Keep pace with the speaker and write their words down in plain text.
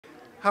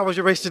How was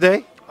your race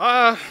today?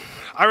 I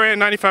ran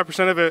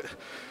 95% of it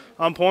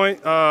on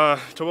point.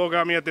 Joel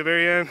got me at the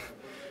very end,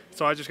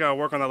 so I just got to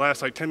work on the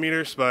last like 10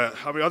 meters. But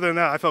I mean, other than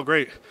that, I felt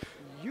great.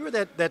 You're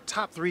that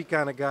top three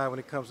kind of guy when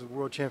it comes to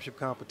world championship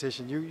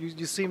competition.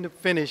 You seem to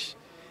finish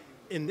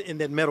in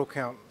that medal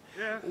count.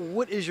 Yeah.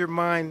 What is your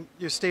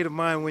state of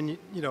mind when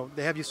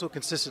they have you so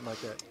consistent like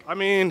that? I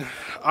mean,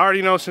 I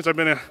already know since I've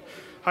been in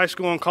high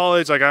school and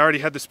college, like I already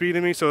had the speed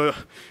in me. So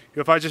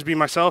if I just be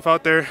myself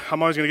out there,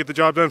 I'm always going to get the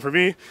job done. For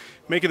me,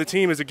 making the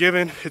team is a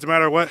given. It's a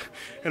matter of what,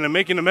 and then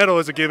making the medal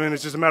is a given.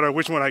 It's just a matter of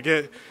which one I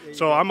get.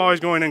 So I'm always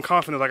going in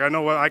confident, like I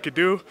know what I could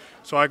do.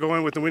 So I go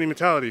in with the winning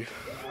mentality.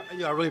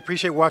 I really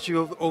appreciate watching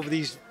you over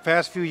these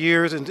past few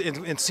years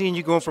and seeing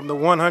you going from the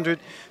 100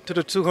 to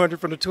the 200,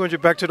 from the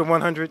 200 back to the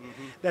 100.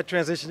 That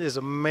transition is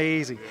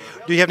amazing.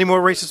 Do you have any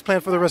more races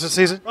planned for the rest of the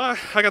season?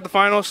 I got the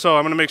finals, so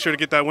I'm going to make sure to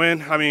get that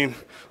win. I mean,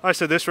 like I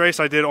said, this race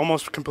I did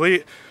almost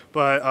complete,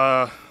 but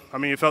I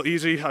mean, it felt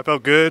easy. I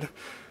felt good,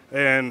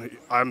 and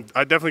I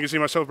definitely can see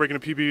myself breaking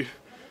a PB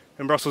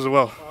in Brussels as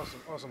well.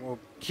 Awesome. Well,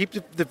 keep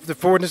the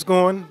forwardness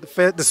going,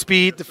 the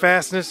speed, the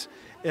fastness,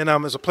 and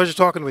it's a pleasure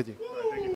talking with you.